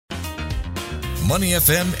Money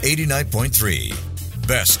FM 89.3.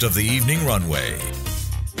 Best of the evening runway.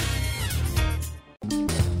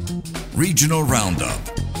 Regional Roundup.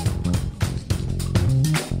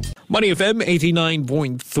 Money FM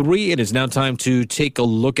 89.3. It is now time to take a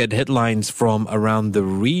look at headlines from around the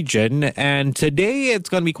region. And today it's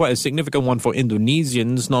going to be quite a significant one for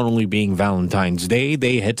Indonesians, not only being Valentine's Day.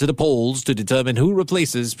 They head to the polls to determine who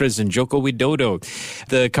replaces President Joko Widodo.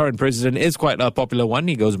 The current president is quite a popular one.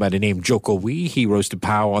 He goes by the name Jokowi. He rose to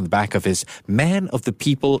power on the back of his man of the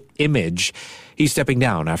people image. He's stepping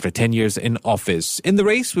down after 10 years in office. In the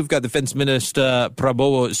race, we've got Defense Minister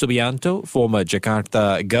Prabowo Subianto, former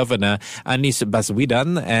Jakarta Governor Anies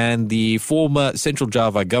Baswedan, and the former Central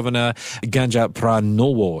Java Governor Ganjar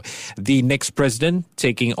Pranowo. The next president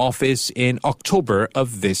taking office in October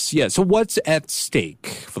of this year. So what's at stake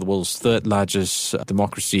for the world's third largest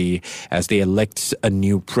democracy as they elect a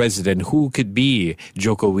new president? Who could be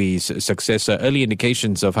Jokowi's successor? Early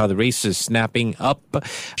indications of how the race is snapping up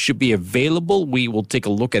should be available. We will take a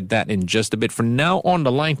look at that in just a bit. For now, on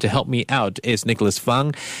the line to help me out is Nicholas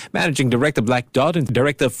Fang, Managing Director Black Dot and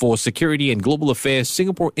Director for Security and Global Affairs,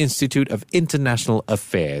 Singapore Institute of International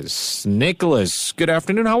Affairs. Nicholas, good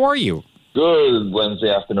afternoon. How are you? Good Wednesday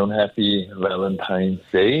afternoon. Happy Valentine's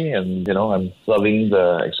Day. And, I'm loving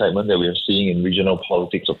the excitement that we are seeing in regional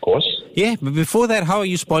politics, of course. Yeah, but before that, how are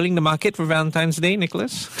you spoiling the market for Valentine's Day,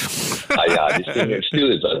 Nicholas? This thing is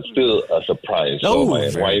still a surprise. So my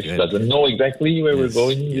wife doesn't know exactly where we're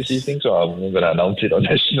going this evening, so I'm going to announce it on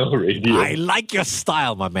national radio. I like your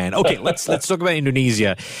style, my man. Okay, let's talk about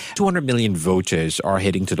Indonesia. 200 million voters are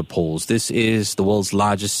heading to the polls. This is the world's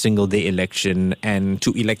largest single-day election, and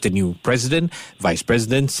to elect a new president, vice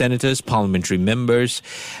president, senators, parliamentary members.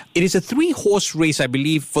 It is a three-horse race, I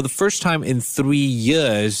believe, for the first time in 3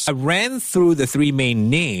 years. I ran through the three main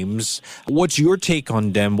names. What's your take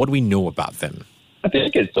on them? What do we know about them? I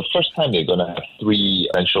think it's the first time they're going to have three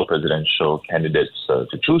presidential candidates to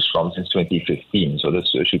choose from since 2015. So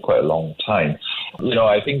that's actually quite a long time.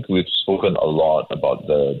 I think we've spoken a lot about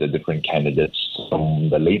the different candidates. From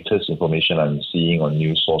the latest information I'm seeing on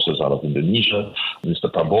news sources out of Indonesia,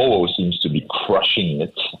 Mr. Prabowo seems to be crushing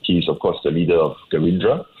it. He's, of course, the leader of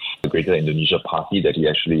Gerindra, the Greater Indonesia Party that he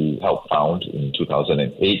actually helped found in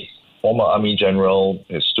 2008. Former Army General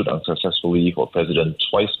has stood unsuccessfully for president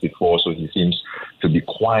twice before, so he seems to be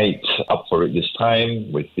quite up for it this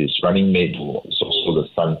time with his running mate, who is also the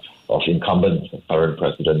son of incumbent current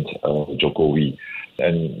President Jokowi.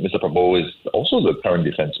 And Mr. Prabowo is also the current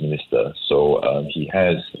defense minister, so he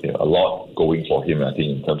has a lot going for him, I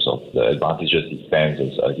think, in terms of the advantages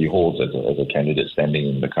he holds as a candidate standing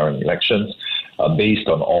in the current elections. Based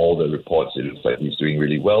on all the reports, it looks like he's doing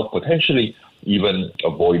really well, potentially even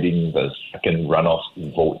avoiding the second runoff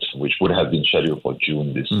vote, which would have been scheduled for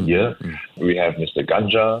June this year. We have Mr.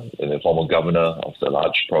 Ganjar, the former governor of the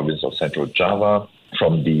large province of Central Java,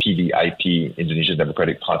 from the PDIP, Indonesian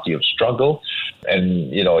Democratic Party of Struggle.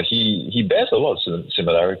 And, he bears a lot of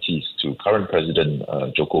similarities to current President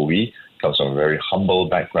Jokowi. Comes from a very humble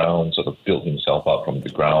background, sort of built himself up from the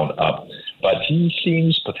ground up. But he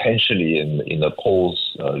seems potentially in the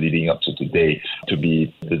polls leading up to today to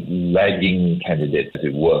be the lagging candidate, as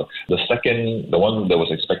it were. The one that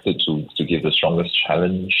was expected to give the strongest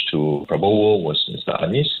challenge to Prabowo was Mr.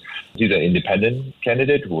 Anies. He's an independent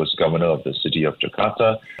candidate who was governor of the city of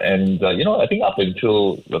Jakarta. And, I think up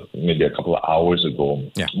until maybe a couple of hours ago,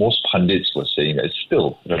 most pundits were saying that it's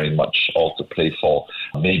still very much all to play for.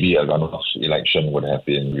 Maybe a runoff election would have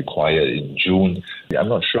been required in June. I'm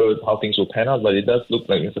not sure how things will pan out, but it does look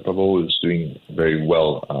like Mr. Prabowo is doing very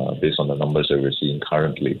well based on the numbers that we're seeing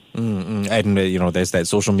currently. And, there's that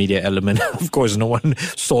social media element. Of course, no one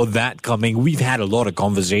saw that coming. We've had a lot of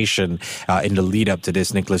conversation in the lead up to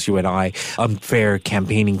this, Nicholas, you and I. Unfair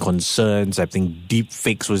campaigning concerns. I think deep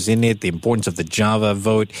fakes was in it, the importance of the Java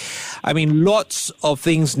vote. I mean, lots of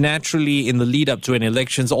things naturally in the lead up to an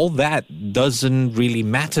elections. All that doesn't really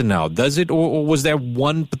matter now, does it? Or was there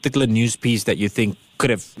one particular news piece that you think could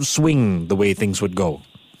have swung the way things would go?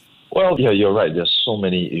 Well, yeah, you're right. There's so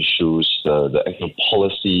many issues, the actual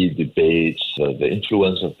policy debates, the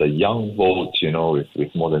influence of the young vote,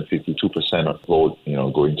 with more than 52% of vote,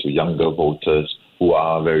 going to younger voters who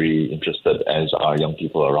are very interested, as are young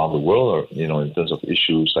people around the world, in terms of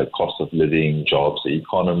issues like cost of living, jobs, the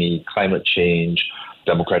economy, climate change,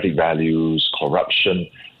 democratic values, corruption.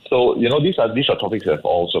 So, these are topics that have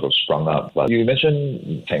all sort of sprung up. But you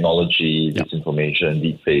mentioned technology, disinformation,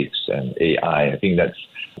 deepfakes, and AI. I think that's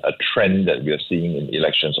a trend that we are seeing in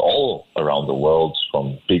elections all around the world,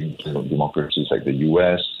 from big democracies like the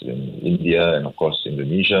US, and India, and of course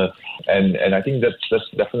Indonesia. And I think that's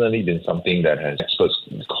definitely been something that has experts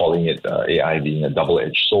calling it AI being a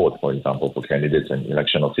double-edged sword, for example, for candidates and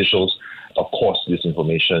election officials. Of course,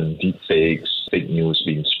 disinformation, deepfakes, fake news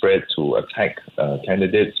being spread to attack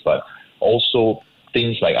candidates, but also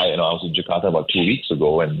things like, I was in Jakarta about 2 weeks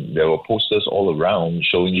ago, and there were posters all around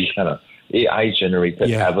showing these kind of AI-generated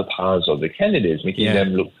avatars of the candidates, making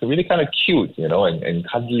them look really kind of cute, and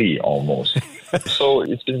cuddly almost. So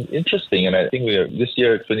it's been interesting, and I think this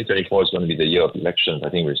year, 2024, is going to be the year of elections. I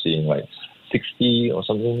think we're seeing like 60 or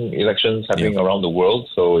something elections happening around the world.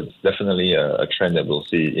 So it's definitely a trend that we'll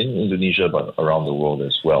see in Indonesia, but around the world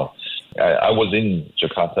as well. I was in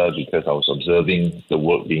Jakarta because I was observing the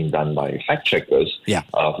work being done by fact-checkers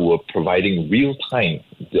who were providing real-time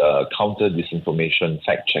counter-disinformation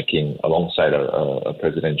fact-checking alongside a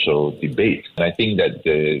presidential debate. And I think that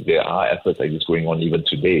there are efforts like this going on even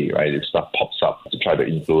today, right? If stuff pops up to try to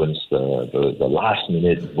influence the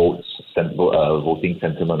last-minute voting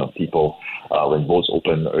sentiment of people when votes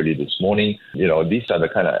open early this morning. These are this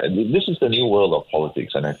is the new world of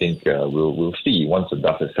politics, and I think we'll see once the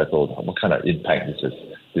dust is settled what kind of impact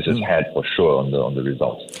this has had for sure on the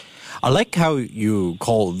results. I like how you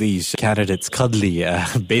call these candidates cuddly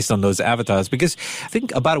based on those avatars, because I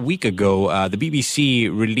think about a week ago, the BBC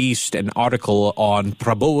released an article on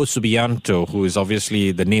Prabowo Subianto, who is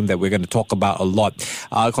obviously the name that we're going to talk about a lot,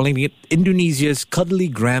 calling it Indonesia's cuddly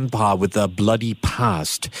grandpa with a bloody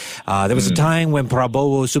past. There was a time when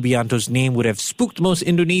Prabowo Subianto's name would have spooked most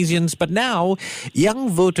Indonesians, but now young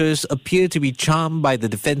voters appear to be charmed by the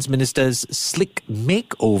defense minister's slick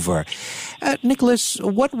makeover. Nicholas,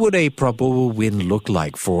 what would a Prabowo win look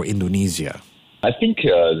like for Indonesia? I think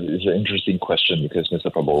it's an interesting question because Mr.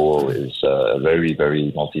 Prabowo is a very,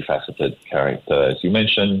 very multifaceted character. As you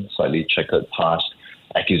mentioned, slightly checkered past,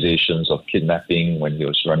 accusations of kidnapping when he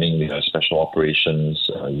was running the special operations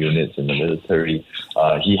units in the military.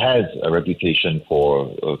 He has a reputation for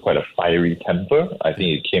quite a fiery temper. I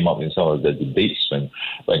think it came up in some of the debates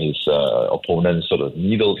when his opponents sort of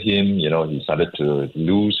needled him. He started to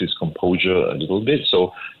lose his composure a little bit.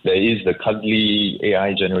 So there is the cuddly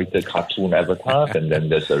AI-generated cartoon avatar, and then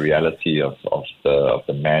there's the reality of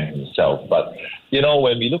the man himself. But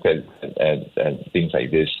when we look at things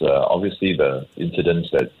like this, obviously the incidents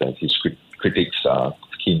that his critics are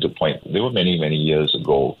keen to point, they were many, many years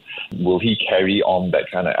ago. Will he carry on that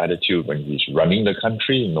kind of attitude when he's running the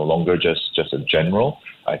country, no longer just a general?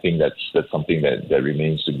 I think that's something that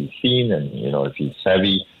remains to be seen. And, if he's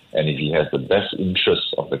savvy and if he has the best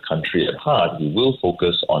interests of the country at heart, he will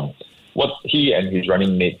focus on what he and his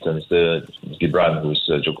running mate, Mr. Gibran, who's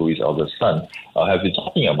Jokowi's eldest son, have been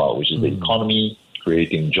talking about, which is the economy,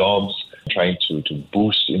 creating jobs, trying to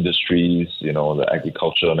boost industries, the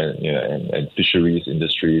agriculture and fisheries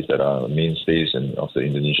industries that are mainstays of the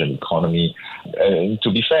Indonesian economy. And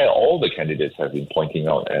to be fair, all the candidates have been pointing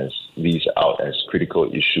these out as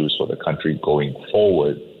critical issues for the country going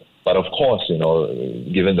forward. But of course,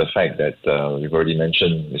 given the fact that we've already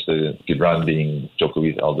mentioned Mr. Gibran being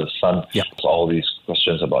Jokowi's eldest son, so all these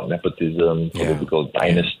questions about nepotism, political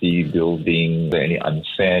dynasty building, any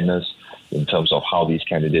unfairness in terms of how these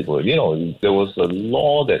candidates were. There was a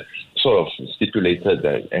law that sort of stipulated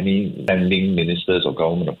that any standing ministers or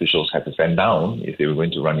government officials had to stand down if they were going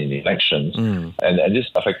to run in elections. And this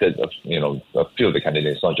affected, a few of the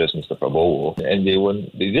candidates, not just Mr. Prabowo. And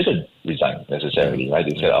they didn't resign necessarily, right?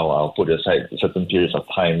 They said, I'll put aside certain periods of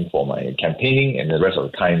time for my campaigning and the rest of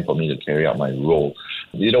the time for me to carry out my role.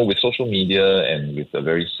 With social media and with the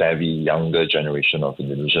very savvy younger generation of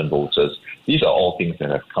Indonesian voters, these are all things that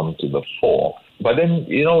have come to the fore. But then,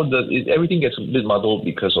 everything gets a bit muddled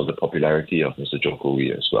because of the popularity of Mr.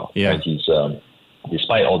 Jokowi as well. Yeah. Right? He's,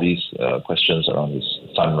 despite all these questions around his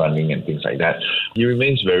son running and things like that, he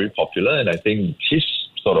remains very popular. And I think his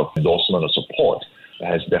sort of endorsement or support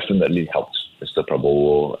has definitely helped Mr.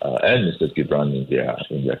 Prabowo and Mr. Gibran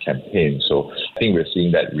in their campaign. So I think we're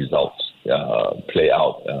seeing that result play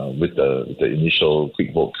out with the initial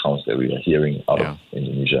quick vote counts that we are hearing out of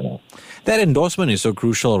Indonesia now. That endorsement is so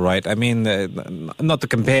crucial, right? I mean, not to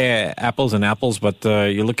compare apples and apples, but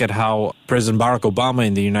you look at how President Barack Obama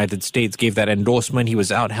in the United States gave that endorsement. He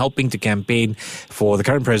was out helping to campaign for the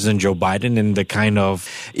current President Joe Biden, and the kind of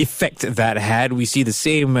effect that had. We see the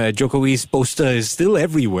same. Jokowi's poster is still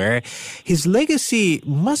everywhere. His legacy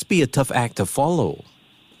must be a tough act to follow.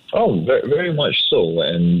 Oh, very, very much so,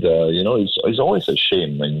 and it's always a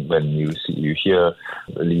shame when you hear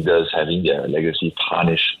leaders having their legacy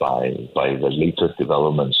tarnished by the latest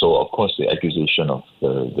development. So, of course, the accusation of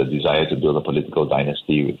the desire to build a political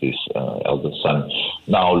dynasty with his eldest son.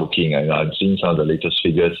 Now, looking, and I've seen some of the latest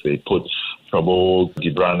figures. They put Prabowo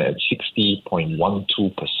Gibran at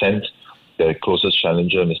 60.12%. The closest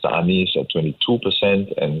challenger, Mr. Anies, at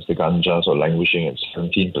 22%, and Mr. Ganjar are languishing at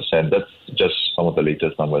 17%. That's just some of the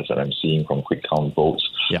latest numbers that I'm seeing from quick count votes.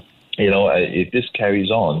 Yeah. If this carries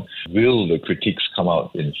on, will the critiques come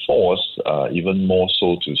out in force, even more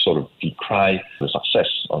so to sort of decry the success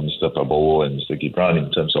of Mr. Prabowo and Mr. Gibran in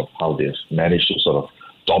terms of how they've managed to sort of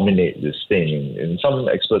dominate this thing? And some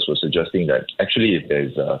experts were suggesting that actually if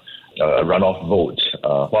there's a runoff vote,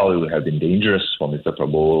 while it would have been dangerous for Mr.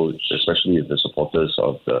 Prabowo, especially if the supporters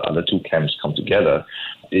of the other two camps come together,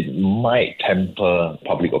 it might temper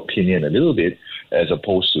public opinion a little bit, as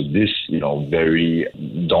opposed to this, very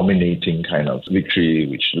dominating kind of victory,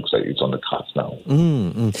 which looks like it's on the cards now.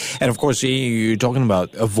 And of course, you're talking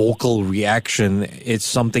about a vocal reaction. It's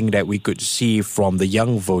something that we could see from the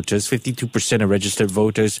young voters. 52% of registered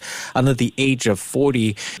voters under the age of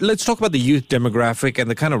 40. Let's talk about the youth demographic and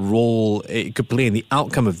the kind of role it could play in the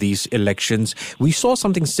outcome of these elections. We saw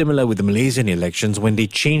something similar with the Malaysian elections when they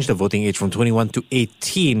changed the voting age from 21 to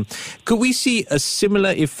 18. Could we see a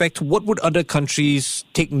similar effect? What would other countries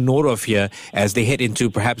take note of here as they head into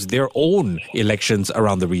perhaps their own elections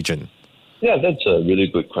around the region? Yeah, that's a really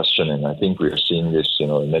good question, and I think we are seeing this,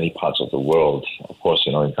 in many parts of the world. Of course,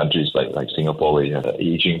 in countries like Singapore, where you have an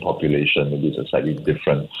aging population, maybe it's a slightly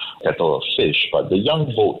different kettle of fish. But the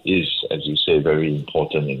young vote is, as you say, very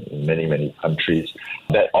important in many, many countries.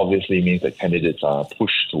 That obviously means that candidates are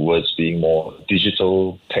pushed towards being more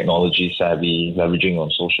digital, technology savvy, leveraging on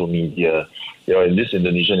social media. In this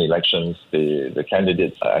Indonesian elections, the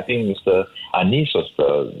candidates, I think Mr. Anies was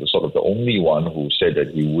the sort of the only one who said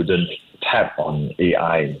that he wouldn't tap on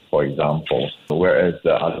AI, for example, whereas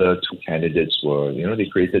the other two candidates were, they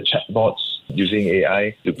created chatbots using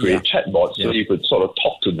AI to create chatbots so you could sort of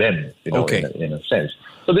talk to them, in a sense.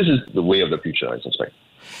 So this is the way of the future, I suspect.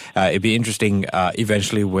 It'd be interesting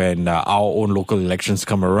eventually when our own local elections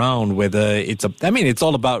come around, whether it's it's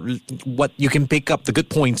all about what you can pick up the good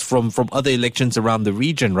points from other elections around the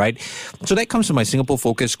region, right? So that comes to my Singapore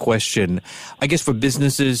focus question. I guess for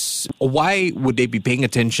businesses, why would they be paying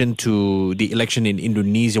attention to the election in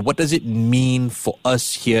Indonesia? What does it mean for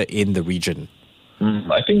us here in the region?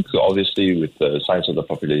 I think obviously with the size of the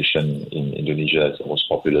population in Indonesia as the most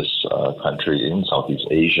populous country in Southeast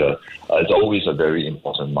Asia, it's always a very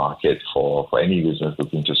important market for any business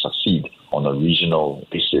looking to succeed on a regional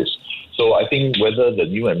basis. So I think whether the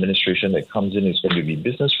new administration that comes in is going to be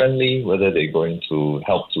business friendly, whether they're going to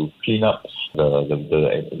help to clean up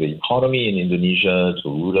the economy in Indonesia, to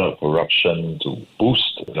root out corruption, to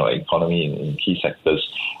boost economy in key sectors,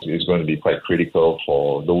 is going to be quite critical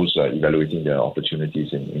for those evaluating their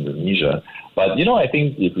opportunities in Indonesia. But I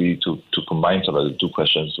think if we to combine some of the two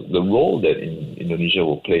questions, the role that Indonesia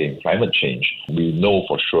will play in climate change, we know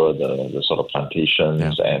for sure the sort of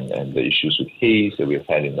plantations and the issues with haze that we've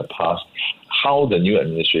had in the past. How the new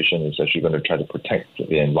administration is actually going to try to protect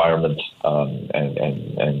the environment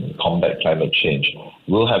and combat climate change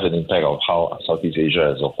will have an impact on how Southeast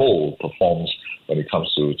Asia as a whole performs when it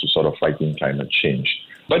comes to sort of fighting climate change.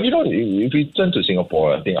 But if we turn to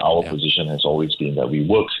Singapore, I think our position has always been that we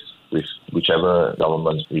work with whichever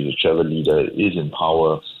government, whichever leader is in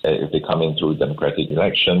power, if they come in through democratic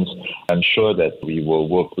elections. I'm sure that we will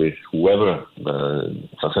work with whoever the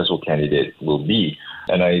successful candidate will be.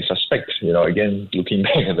 And I suspect, again, looking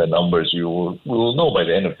back at the numbers, we will know by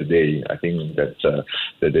the end of the day, I think that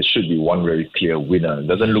there should be one very clear winner. It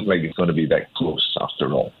doesn't look like it's going to be that close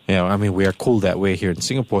after all. Yeah, we are cool that way here in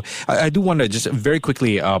Singapore. I do wonder, just very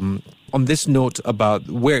quickly, on this note about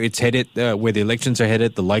where it's headed, where the elections are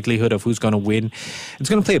headed, the likelihood of who's going to win, it's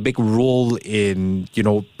going to play a big role in,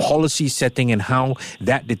 policy setting and how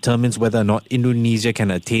that determines whether or not Indonesia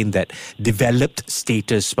can attain that developed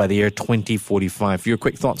status by the year 2045. Your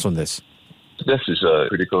quick thoughts on this? This is a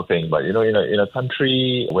critical thing, but in a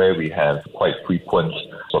country where we have quite frequent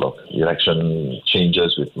sort of election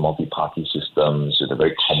changes with multi-party systems, with a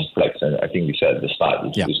very complex, and I think we said at the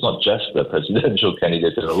start, it's not just the presidential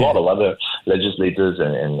candidates, there's a lot of other legislators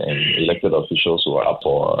and elected officials who are up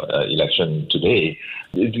for election today.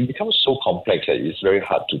 It becomes so complex that it's very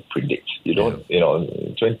hard to predict.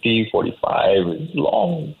 2045 is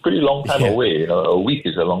pretty long time away. A week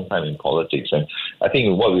is a long time in politics. And I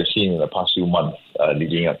think what we're seeing in the past few months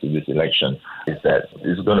leading up to this election is that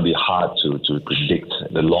it's going to be hard to predict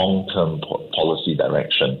the long long-term policy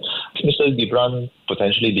direction. Mr. Gibran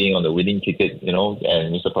potentially being on the winning ticket,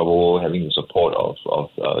 and Mr. Prabowo having the support of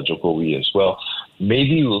Jokowi as well,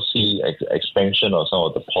 maybe we'll see expansion of some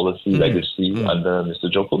of the policy legacy under Mr.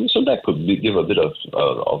 Jokowi. So that could give a bit of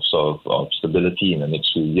stability in the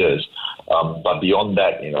next few years. But beyond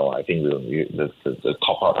that, I think the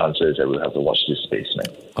cop-out answer is that we'll have to watch this space, man.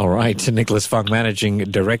 All right. Nicholas Fung, Managing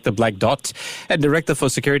Director, Black Dot, and Director for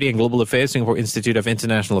Security and Global Affairs, Singapore Institute of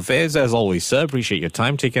International Affairs. As always, sir, appreciate your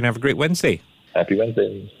time. Take care and have a great Wednesday. Happy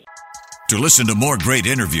Wednesday. To listen to more great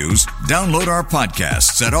interviews, download our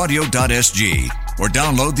podcasts at audio.sg or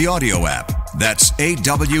download the audio app. That's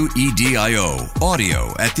AWEDIO,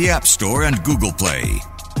 audio at the App Store and Google Play.